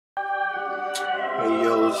Hey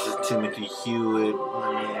yo, this is Timothy Hewitt.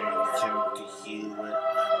 My name is Timothy Hewitt.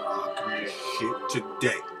 I'm rocking this shit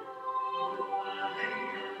today.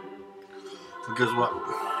 So guess what?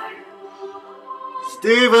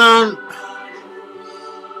 Steven!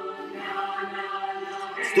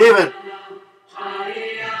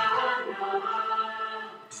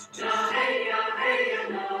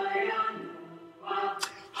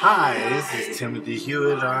 Hi, this is Timothy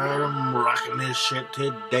Hewitt. I'm rocking this shit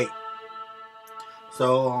today.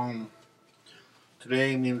 So,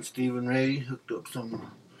 today me and Stephen Ray hooked up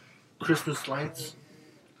some Christmas lights.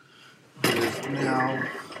 It is now,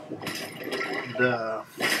 the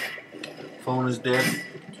phone is dead.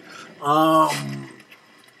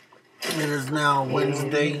 It is now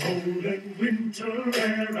Wednesday. Cold and winter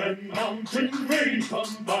air and mountain rain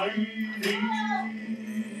combining.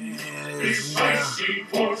 This icy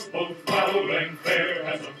force, both foul and fair,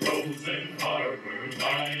 has a frozen harbor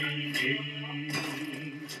lining.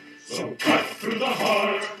 So cut through the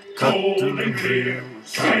heart, cold and clear,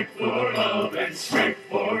 strike for love and strike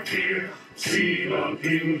for fear. See the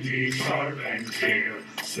beauty sharp and clear,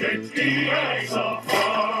 split the eyes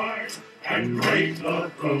apart, and break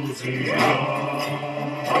the frozen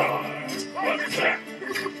heart. What is that?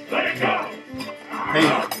 Let it go. Hey.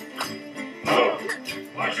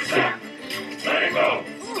 Watch your step. Let it go.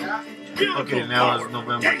 Okay, now it's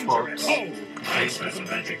November 12th. Ice has a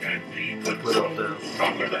magic and we could Put up the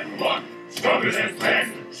stronger than one, stronger than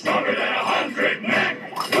 10, stronger than 100 men.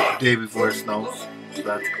 day before it snows. So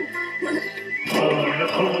that's cool.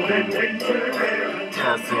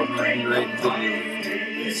 Yeah, so I'm gonna be writing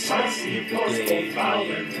videos every day.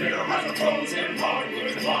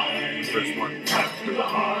 First one.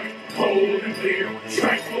 Cold and clear,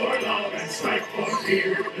 strike for love and strike for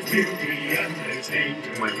fear. There's beauty and there's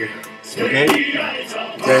danger. Okay.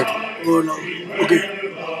 Oh no. Okay.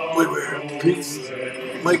 Wait. Peace.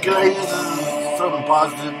 Mike, can I use something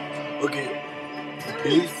positive? Okay.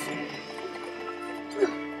 Peace.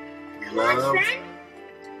 Love.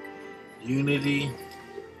 Unity.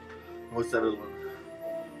 What's that other one?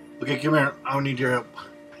 Okay, come here. I don't need your help.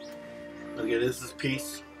 Okay, this is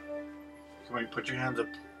peace. Come on, put your hands up.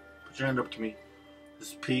 Put your hand up to me. This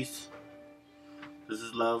is peace. This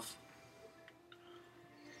is love.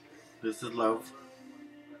 This is love.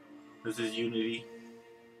 This is unity.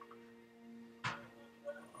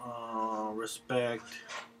 Respect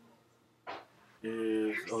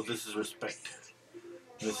is... Oh, this is respect.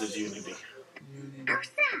 This is unity.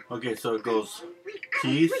 Okay, so it goes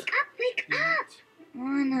peace, Wake up!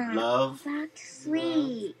 Anna, love, back to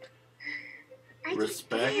sleep.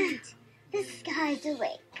 respect, The sky's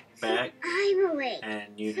awake. back, I'm awake. and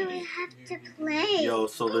So I unity. have to play. Yo,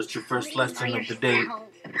 so that's your first lesson of the day.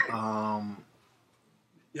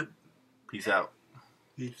 Yep. Peace out.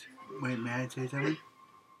 Peace. Wait, may I say something?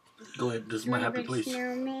 Go ahead. This is my happy place.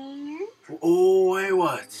 Snowman. Oh, I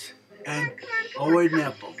was. And always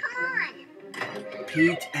nipple. Come on.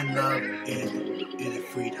 Peace and love is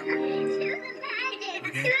freedom. To the magic.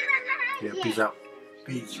 Okay? To the Yeah, magic. peace out.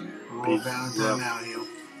 Peace. Peace. Roll Valentine Love. out here.